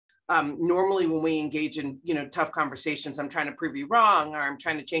Normally when we engage in, tough conversations, I'm trying to prove you wrong, or I'm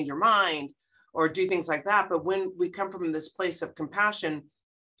trying to change your mind, or do things like that. But when we come from this place of compassion,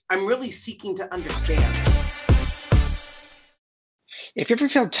 I'm really seeking to understand. If you ever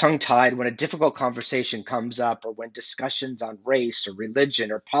feel tongue-tied when a difficult conversation comes up, or when discussions on race or religion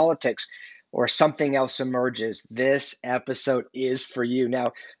or politics or something else emerges, this episode is for you. Now,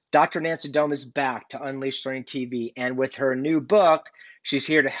 Dr. Nancy Dome is back to Unleash Learning TV, and with her new book, she's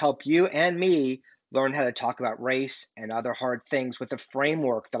here to help you and me learn how to talk about race and other hard things with a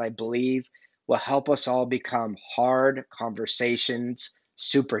framework that I believe will help us all become hard conversations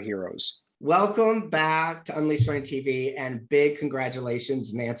superheroes. Welcome back to Unleash Learning TV, and big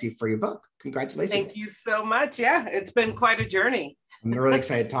congratulations, Nancy, for your book. Congratulations. Thank you so much. Yeah, it's been quite a journey. I'm really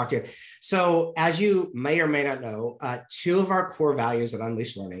excited to talk to you. So as you may or may not know, two of our core values at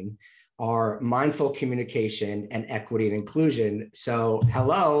Unleash Learning are mindful communication and equity and inclusion. So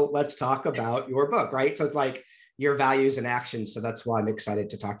hello, let's talk about your book, right? So it's like your values and actions. So that's why I'm excited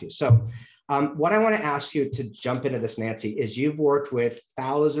to talk to you. So what I want to ask you to jump into this, Nancy, is you've worked with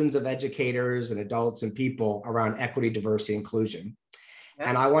thousands of educators and adults and people around equity, diversity, inclusion. Yeah.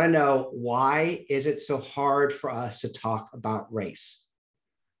 And I want to know, why is it so hard for us to talk about race?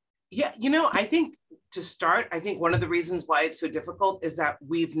 Yeah, I think to start, I think one of the reasons why it's so difficult is that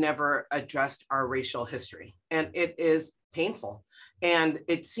we've never addressed our racial history, and it is painful. And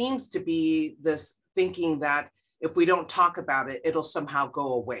it seems to be this thinking that if we don't talk about it, it'll somehow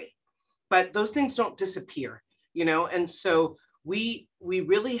go away. But those things don't disappear, and so we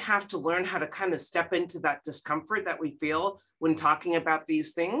really have to learn how to kind of step into that discomfort that we feel when talking about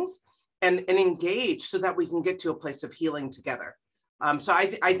these things and engage so that we can get to a place of healing together. So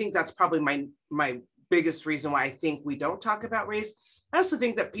I think that's probably my biggest reason why I think we don't talk about race. I also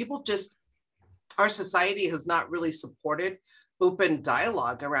think that our society has not really supported open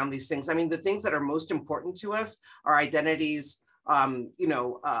dialogue around these things. I mean, the things that are most important to us, our identities,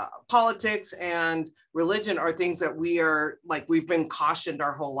 politics and religion, are things that we've been cautioned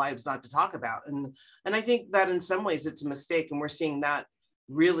our whole lives not to talk about. And I think that in some ways it's a mistake. And we're seeing that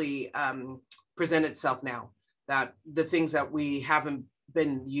really present itself now, that the things that we haven't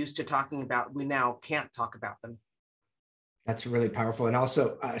been used to talking about, we now can't talk about them. That's really powerful. And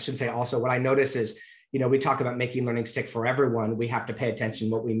also, I should say also, what I notice is, we talk about making learning stick for everyone. We have to pay attention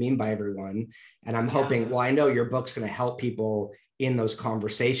to what we mean by everyone. And I'm hoping, well, I know your book's going to help people in those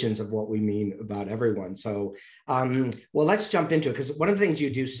conversations of what we mean about everyone. So, well, let's jump into it, because one of the things you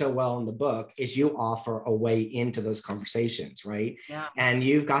do so well in the book is you offer a way into those conversations, right? Yeah. And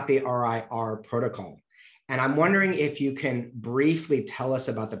you've got the RIR protocol. And I'm wondering if you can briefly tell us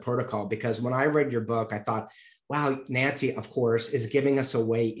about the protocol, because when I read your book, I thought, wow, Nancy, of course, is giving us a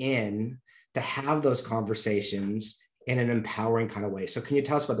way in to have those conversations in an empowering kind of way. So can you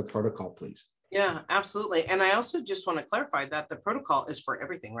tell us about the protocol, please? Yeah, absolutely. And I also just want to clarify that the protocol is for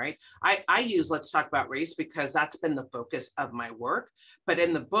everything, right? I use Let's Talk About Race because that's been the focus of my work. But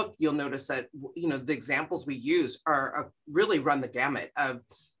in the book, you'll notice that, the examples we use are really run the gamut of,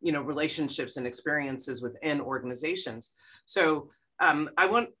 relationships and experiences within organizations. So I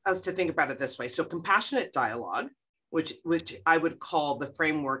want us to think about it this way. So compassionate dialogue, which I would call the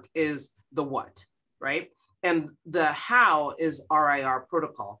framework, is the what, right? And the how is RIR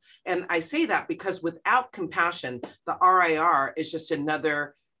protocol. And I say that because without compassion, the RIR is just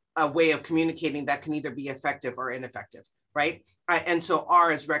another way of communicating that can either be effective or ineffective, right? And so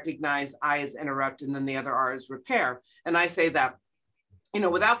R is recognize, I is interrupt, and then the other R is repair. And I say that,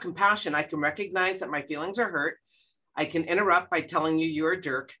 without compassion, I can recognize that my feelings are hurt. I can interrupt by telling you you're a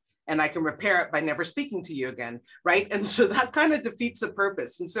jerk, and I can repair it by never speaking to you again, right? And so that kind of defeats the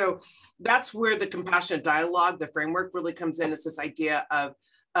purpose. And so that's where the compassionate dialogue, the framework, really comes in. It's this idea of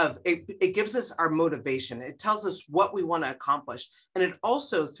it gives us our motivation. It tells us what we want to accomplish. And it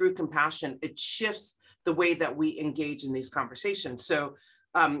also, through compassion, it shifts the way that we engage in these conversations. So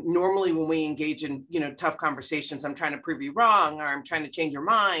normally when we engage in, tough conversations, I'm trying to prove you wrong, or I'm trying to change your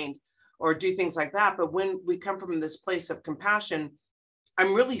mind, or do things like that. But when we come from this place of compassion,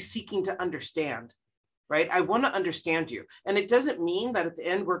 I'm really seeking to understand, right? I want to understand you. And it doesn't mean that at the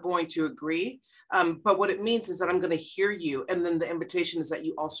end we're going to agree. But what it means is that I'm going to hear you. And then the invitation is that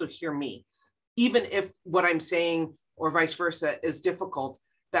you also hear me. Even if what I'm saying or vice versa is difficult,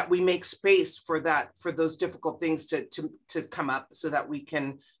 that we make space for those difficult things to come up so that we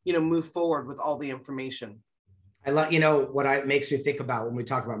can, move forward with all the information. I love, what it makes me think about when we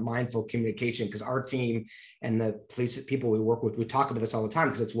talk about mindful communication, because our team and the police people we work with, we talk about this all the time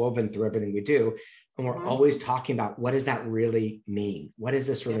because it's woven through everything we do. And we're always talking about, what does that really mean? What does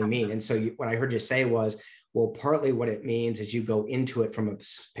this really mean? And so what I heard you say was, Well, partly what it means is you go into it from a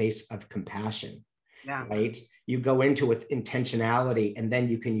space of compassion, Yeah. right? You go into it with intentionality, and then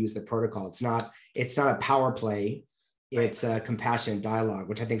you can use the protocol. It's not a power play. It's a compassionate dialogue,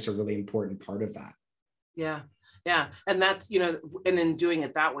 which I think is a really important part of that. Yeah. Yeah. And that's, and in doing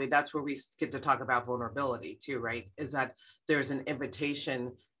it that way, that's where we get to talk about vulnerability too, right? Is that there's an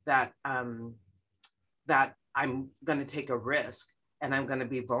invitation that, that I'm going to take a risk and I'm going to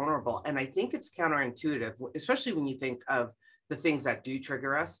be vulnerable. And I think it's counterintuitive, especially when you think of the things that do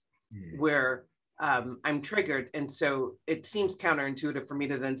trigger us, where I'm triggered. And so it seems counterintuitive for me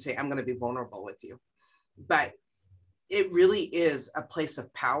to then say, I'm going to be vulnerable with you. But it really is a place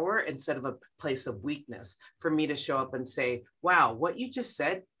of power instead of a place of weakness for me to show up and say, wow, what you just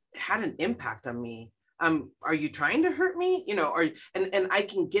said had an impact on me. Are you trying to hurt me? And I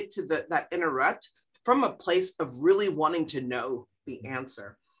can get to that interrupt from a place of really wanting to know the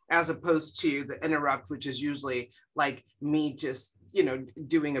answer, as opposed to the interrupt, which is usually like me just,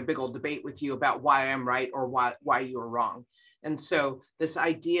 doing a big old debate with you about why I'm right or why you're wrong. And so this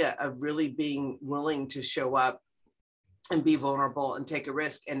idea of really being willing to show up and be vulnerable and take a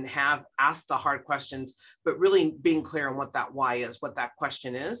risk and ask the hard questions, but really being clear on what that why is, what that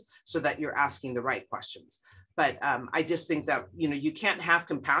question is, so that you're asking the right questions. But I just think that, you can't have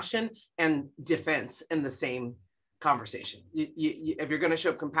compassion and defense in the same conversation. If you're going to show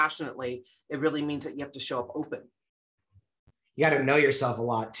up compassionately, it really means that you have to show up open. You got to know yourself a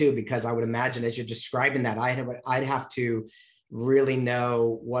lot too, because I would imagine as you're describing that, I'd have to really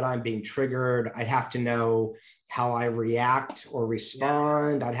know what I'm being triggered. I'd have to know how I react or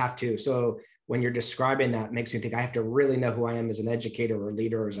respond. So when you're describing that, it makes me think I have to really know who I am as an educator or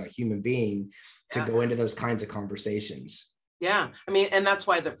leader, or as a human being, to go into those kinds of conversations. Yeah. I mean, and that's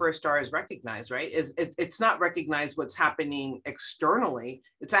why the first R is recognize, right? It's not recognize what's happening externally.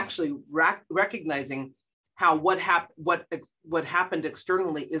 It's actually recognizing how what happened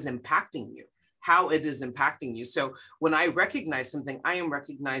externally is impacting you, how it is impacting you. So when I recognize something, I am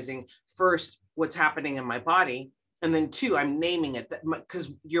recognizing first what's happening in my body. And then two, I'm naming it,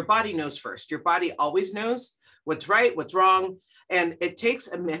 because your body knows first. Your body always knows what's right, what's wrong. And it takes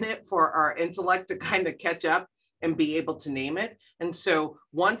a minute for our intellect to kind of catch up and be able to name it. And so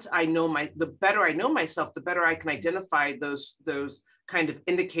once I know the better I know myself, the better I can identify those kind of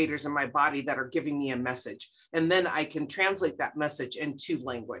indicators in my body that are giving me a message. And then I can translate that message into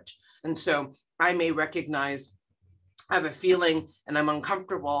language. And so I may recognize I have a feeling and I'm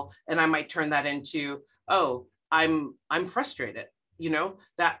uncomfortable, and I might turn that into, oh, I'm frustrated,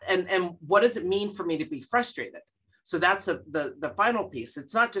 that, and what does it mean for me to be frustrated? So that's the final piece.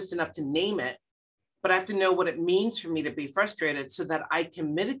 It's not just enough to name it, but I have to know what it means for me to be frustrated so that I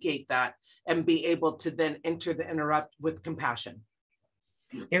can mitigate that and be able to then enter the interrupt with compassion.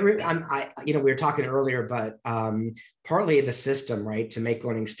 We were talking earlier, but partly the system, right, to make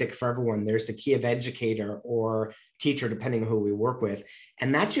learning stick for everyone, there's the key of educator or teacher, depending on who we work with.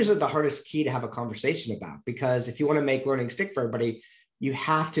 And that's usually the hardest key to have a conversation about, because if you want to make learning stick for everybody, you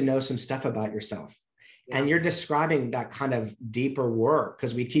have to know some stuff about yourself. Yeah. And you're describing that kind of deeper work,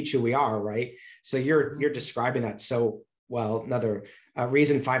 because we teach who we are, right? So you're describing that so well. Another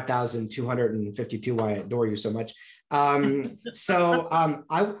reason 5,252 why I adore you so much. I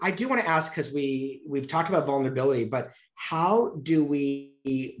do want to ask, because we've talked about vulnerability, but how do we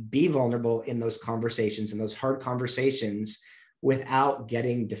be vulnerable in those conversations, in those hard conversations, without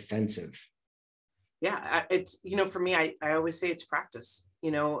getting defensive? Yeah, it's, for me, I always say it's practice.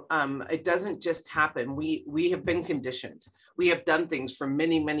 It doesn't just happen. We have been conditioned. We have done things for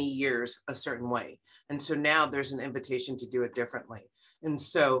many, many years a certain way. And so now there's an invitation to do it differently. And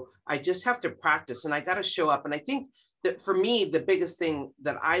so I just have to practice, and I got to show up. And I think that for me, the biggest thing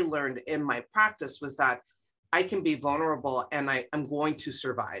that I learned in my practice was that I can be vulnerable and I'm going to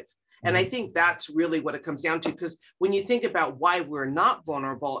survive. And I think that's really what it comes down to, because when you think about why we're not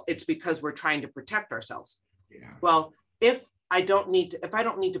vulnerable, it's because we're trying to protect ourselves. Yeah. Well, if I don't need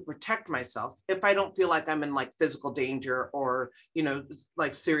to protect myself, if I don't feel like I'm in like physical danger or,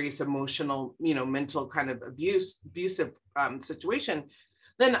 like serious emotional, mental kind of abusive situation,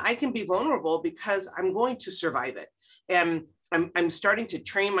 then I can be vulnerable because I'm going to survive it. And I'm starting to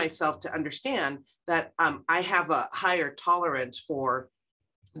train myself to understand that I have a higher tolerance for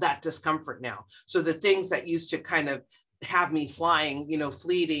that discomfort now. So the things that used to kind of have me flying,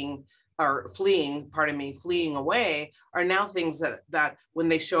 fleeing away, are now things that when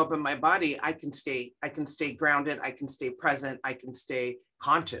they show up in my body, I can stay grounded, I can stay present, I can stay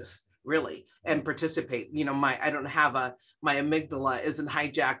conscious, really, and participate. I don't have my amygdala isn't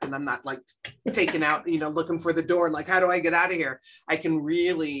hijacked and I'm not like taken out, looking for the door and like, how do I get out of here? I can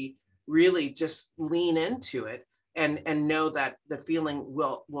really really just lean into it and know that the feeling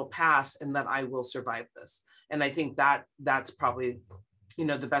will pass and that I will survive this. And I think that that's probably, you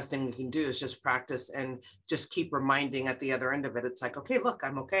know, the best thing we can do is just practice and just keep reminding at the other end of it. It's like, okay, look,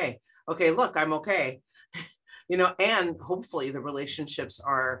 I'm okay. Okay, look, I'm okay. You know, and hopefully the relationships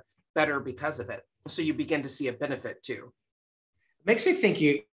are better because of it. So you begin to see a benefit too. It makes me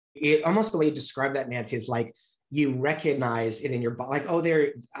think almost the way you describe that, Nancy, is like you recognize it in your body, like, oh,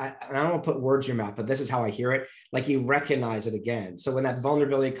 I don't want to put words in your mouth, but this is how I hear it. Like you recognize it again. So when that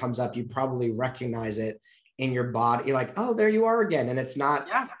vulnerability comes up, you probably recognize it in your body. You're like, oh, there you are again. And it's not,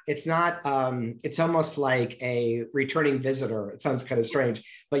 it's almost like a returning visitor. It sounds kind of strange,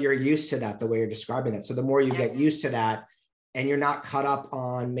 but you're used to that, the way you're describing it. So the more you get used to that, and you're not caught up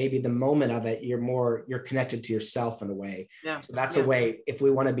on maybe the moment of it, you're connected to yourself in a way. So that's a way, if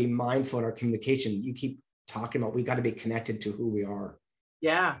we want to be mindful in our communication, you keep talking about, we got to be connected to who we are.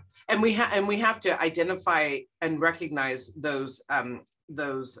 Yeah. And we have to identify and recognize those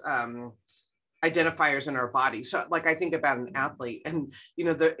identifiers in our body. So like I think about an athlete, and you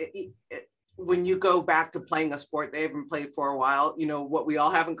know, when you go back to playing a sport they haven't played for a while, you know, what we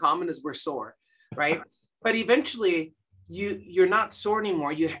all have in common is we're sore, right? But eventually you're not sore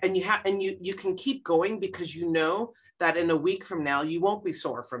anymore. You can keep going because you know that in a week from now you won't be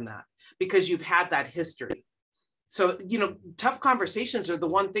sore from that because you've had that history. So, you know, tough conversations are the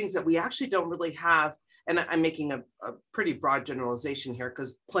one things that we actually don't really have. And I'm making a pretty broad generalization here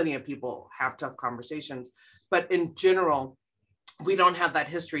because plenty of people have tough conversations, but in general, we don't have that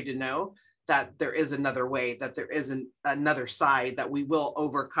history to know that there is another way, that there is another side, that we will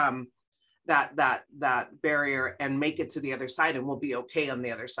overcome that barrier and make it to the other side, and we'll be okay on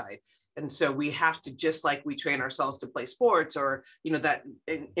the other side. And so we have to, just like we train ourselves to play sports, or, you know, that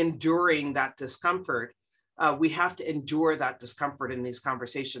enduring that discomfort, we have to endure that discomfort in these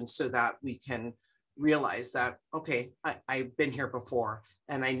conversations so that we can realize that, okay, I've been here before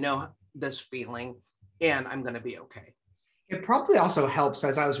and I know this feeling and I'm going to be okay. It probably also helps,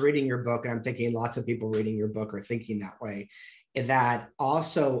 as I was reading your book, and I'm thinking lots of people reading your book are thinking that way, that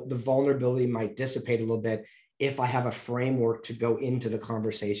also the vulnerability might dissipate a little bit if I have a framework to go into the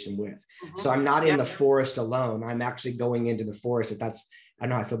conversation with. So I'm not in the forest alone. I'm actually going into the forest. I don't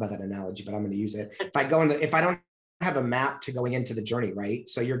know how I feel about that analogy, but I'm going to use it. If I don't have a map to going into the journey, right?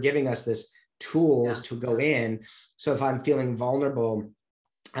 So you're giving us this tools to go in. So if I'm feeling vulnerable,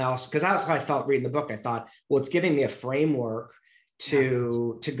 because that's how I felt reading the book. I thought, well, it's giving me a framework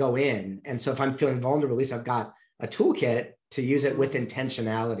to go in. And so if I'm feeling vulnerable, at least I've got a toolkit to use it with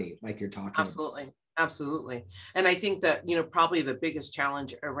intentionality, like you're talking about. Absolutely. And I think that, you know, probably the biggest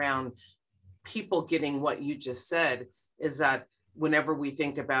challenge around people getting what you just said is that whenever we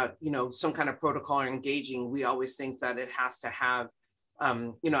think about, you know, some kind of protocol or engaging, we always think that it has to have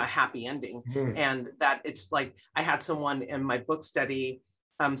you know, a happy ending. And that it's like, I had someone in my book study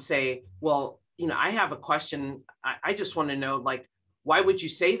say, well, you know, I have a question. I just want to know, like, why would you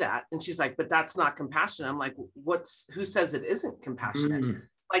say that? And she's like, but that's not compassionate. I'm like, who says it isn't compassionate?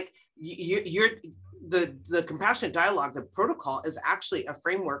 Like you're the compassionate dialogue, the protocol is actually a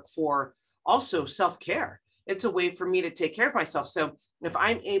framework for also self-care. It's a way for me to take care of myself. So if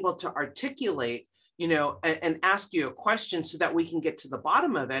I'm able to articulate, you know, and ask you a question so that we can get to the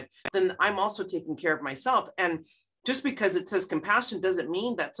bottom of it, then I'm also taking care of myself. And just because it says compassion doesn't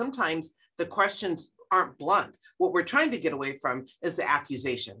mean that sometimes the questions aren't blunt. What we're trying to get away from is the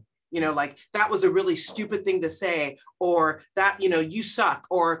accusation. You know, like, that was a really stupid thing to say, or that, you know, you suck,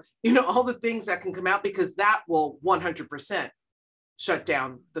 or, you know, all the things that can come out, because that will 100% shut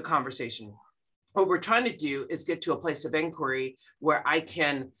down the conversation. What we're trying to do is get to a place of inquiry where I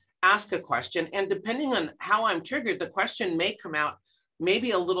can ask a question, and depending on how I'm triggered, the question may come out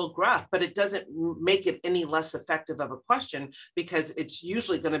maybe a little gruff, but it doesn't make it any less effective of a question, because it's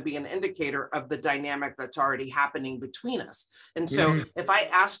usually going to be an indicator of the dynamic that's already happening between us. And so if I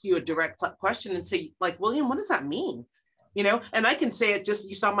ask you a direct question and say, like, William, what does that mean? You know, and I can say it just,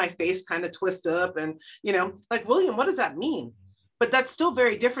 you saw my face kind of twist up and, you know, like, William, what does that mean? But that's still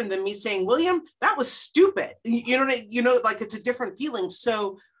very different than me saying, William, that was stupid. You know, like, it's a different feeling.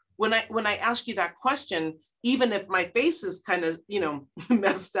 So when I ask you that question, even if my face is kind of, you know,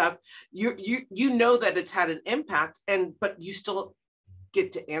 messed up, you know that it's had an impact, but you still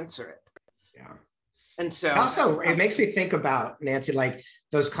get to answer it. Yeah. And so also, it makes me think about, Nancy, like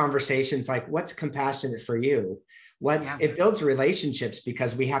those conversations, like, what's compassionate for you? It builds relationships,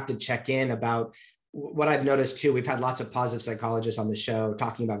 because we have to check in about what I've noticed too. We've had lots of positive psychologists on the show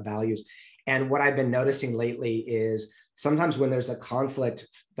talking about values. And what I've been noticing lately is sometimes when there's a conflict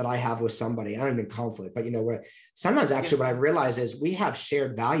that I have with somebody, I don't even conflict, but where sometimes actually what I realize is we have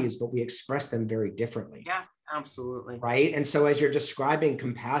shared values, but we express them very differently. Yeah, absolutely. Right. And so as you're describing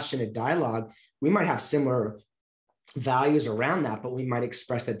compassionate dialogue, we might have similar values around that, but we might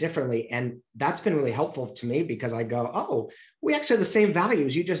express that differently. And that's been really helpful to me because I go, oh, we actually have the same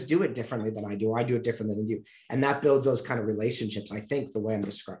values. You just do it differently than I do. I do it differently than you. And that builds those kind of relationships, I think, the way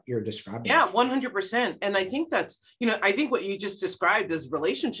you're describing. Yeah, 100%. And I think that's, I think what you just described is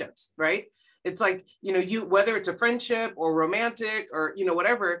relationships, right? It's like, you, whether it's a friendship or romantic or,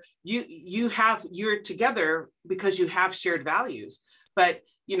 whatever, you're together because you have shared values. But,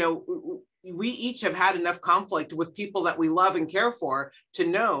 we each have had enough conflict with people that we love and care for to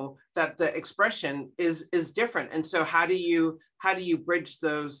know that the expression is different. And so how do you bridge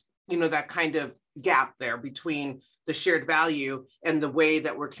those, that kind of gap there between the shared value and the way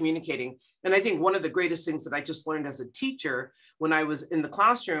that we're communicating? And I think one of the greatest things that I just learned as a teacher when I was in the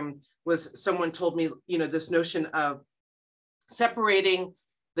classroom was someone told me, this notion of separating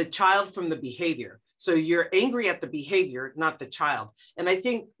the child from the behavior. So you're angry at the behavior, not the child. And I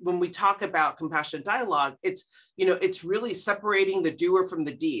think when we talk about compassionate dialogue, it's really separating the doer from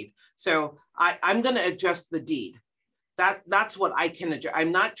the deed. So I'm going to adjust the deed. That's what I can adjust.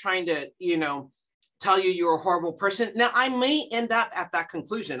 I'm not trying to, tell you you're a horrible person. Now I may end up at that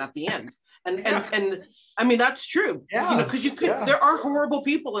conclusion at the end. And I mean, that's true. Yeah. Because there are horrible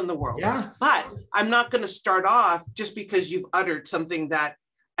people in the world. Yeah. But I'm not going to start off just because you've uttered something that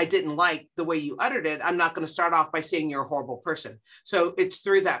I didn't like the way you uttered it. I'm not going to start off by saying you're a horrible person. So it's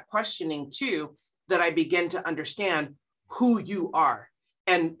through that questioning too, that I begin to understand who you are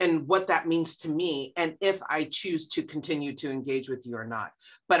and what that means to me. And if I choose to continue to engage with you or not,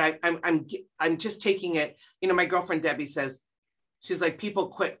 but I'm just taking it, my girlfriend, Debbie says, she's like, people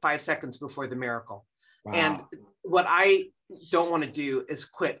quit 5 seconds before the miracle. Wow. And what I don't want to do is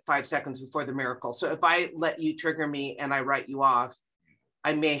quit 5 seconds before the miracle. So if I let you trigger me and I write you off,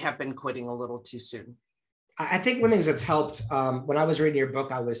 I may have been quitting a little too soon. I think one of the things that's helped when I was reading your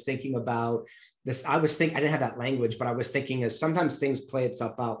book, I was thinking about this. I didn't have that language, but I was thinking is sometimes things play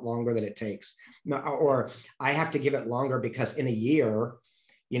itself out longer than it takes, or I have to give it longer because in a year,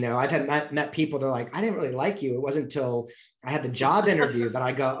 I've had met people, they're like, I didn't really like you. It wasn't until I had the job interview that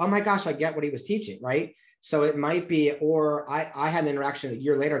I go, oh my gosh, I get what he was teaching. Right. So it might be, or I had an interaction a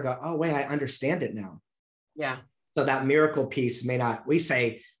year later, go, oh wait, I understand it now. Yeah. So that miracle piece may not, we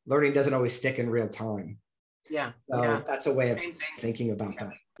say learning doesn't always stick in real time. Yeah. So that's a way of thinking about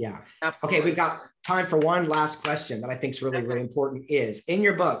that. Yeah. Absolutely. Okay. We've got time for one last question that I think is really, really important is in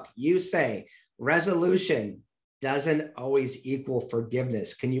your book, you say resolution doesn't always equal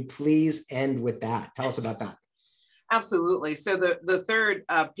forgiveness. Can you please end with that? Tell us about that. Absolutely. So the third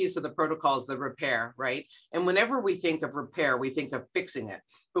piece of the protocol is the repair, right? And whenever we think of repair, we think of fixing it,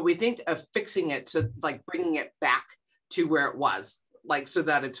 but we think of fixing it to like bringing it back to where it was, like so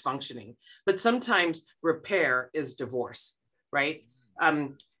that it's functioning. But sometimes repair is divorce, right?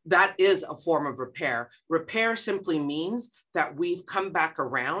 That is a form of repair. Repair simply means that we've come back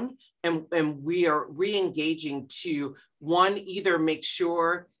around and we are re-engaging to either make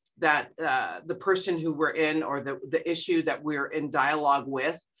sure that the person who we're in or the issue that we're in dialogue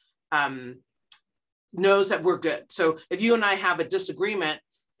with knows that we're good. So if you and I have a disagreement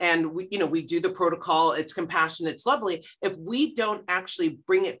and we do the protocol, it's compassionate, it's lovely. If we don't actually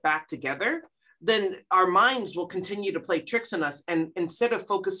bring it back together, then our minds will continue to play tricks on us. And instead of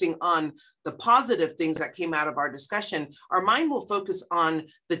focusing on the positive things that came out of our discussion, our mind will focus on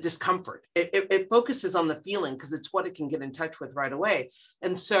the discomfort. It focuses on the feeling because it's what it can get in touch with right away.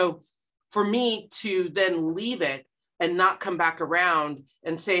 And so for me to then leave it and not come back around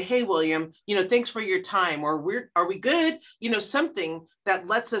and say, hey, William, thanks for your time, or are we good? Something that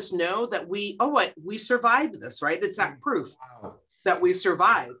lets us know that we survived this, right? It's that proof that we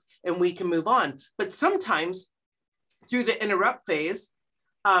survived. And we can move on. But sometimes through the interrupt phase,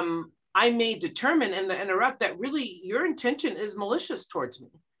 I may determine in the interrupt that really your intention is malicious towards me.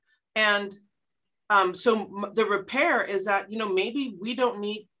 And so the repair is that, maybe we don't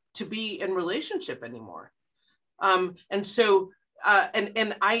need to be in relationship anymore. And so,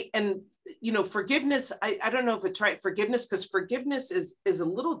 forgiveness, I don't know if it's right, forgiveness, because forgiveness is a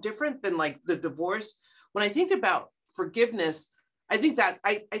little different than like the divorce. When I think about forgiveness, I think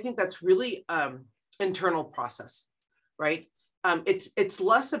that's really internal process, right? It's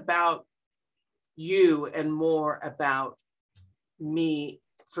less about you and more about me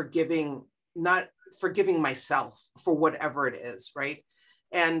not forgiving myself for whatever it is, right?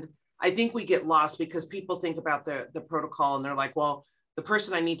 And I think we get lost because people think about the protocol and they're like, well, the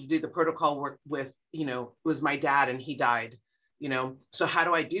person I need to do the protocol work with, was my dad and he died, so how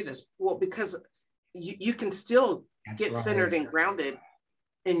do I do this? Well, because you can still get centered and grounded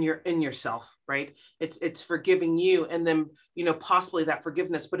in yourself, right? It's forgiving you, and then possibly that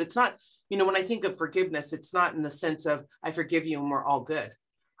forgiveness, but it's not, when I think of forgiveness, it's not in the sense of I forgive you and we're all good.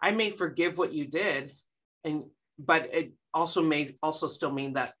 I may forgive what you did, but it also may also still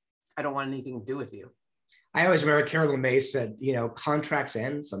mean that I don't want anything to do with you. I always remember Carolyn May said, contracts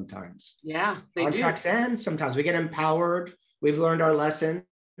end sometimes. Yeah, contracts end sometimes. We get empowered. We've learned our lessons,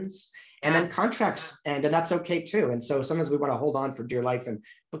 and then contracts end, and that's okay too. And so sometimes we want to hold on for dear life,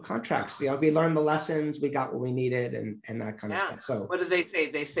 but contracts, we learned the lessons, we got what we needed, and that kind of stuff. So what do they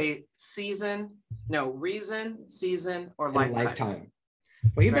say? They say reason, season, or lifetime.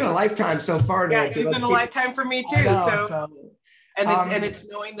 Well, you've been a lifetime so far, Nancy. Yeah, you've been a lifetime for me too. And it's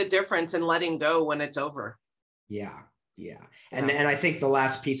knowing the difference and letting go when it's over. Yeah. And I think the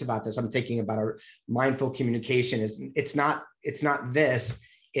last piece about this, I'm thinking about our mindful communication is it's not this,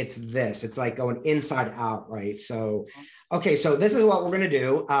 it's this. It's like going inside out, right? So, okay, so this is what we're going to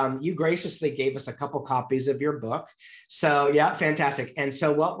do. You graciously gave us a couple copies of your book. So yeah, fantastic. And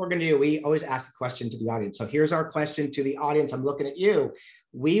so what we're going to do, we always ask the question to the audience. So here's our question to the audience. I'm looking at you.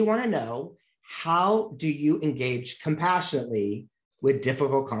 We want to know, how do you engage compassionately with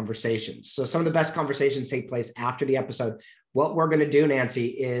difficult conversations? So some of the best conversations take place after the episode. What we're going to do, Nancy,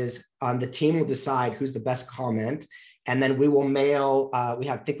 is the team will decide who's the best comment. And then we will mail,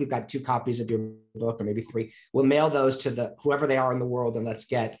 I think we've got 2 copies of your book, or maybe 3. We'll mail those to whoever they are in the world, and let's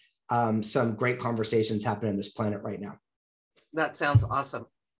get some great conversations happening on this planet right now. That sounds awesome.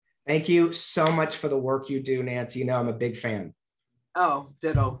 Thank you so much for the work you do, Nancy. I'm a big fan. Oh,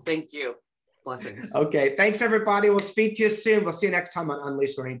 ditto. Thank you. Blessings. Okay. Thanks, everybody. We'll speak to you soon. We'll see you next time on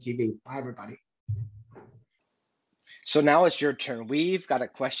Unleashed Learning TV. Bye, everybody. So now it's your turn. We've got a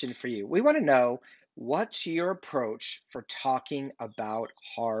question for you. We want to know, what's your approach for talking about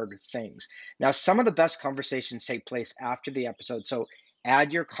hard things? Now, some of the best conversations take place after the episode, so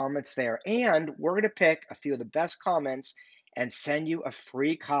add your comments there. And we're going to pick a few of the best comments and send you a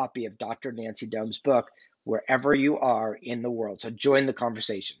free copy of Dr. Nancy Dome's book wherever you are in the world. So join the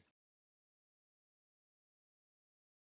conversation.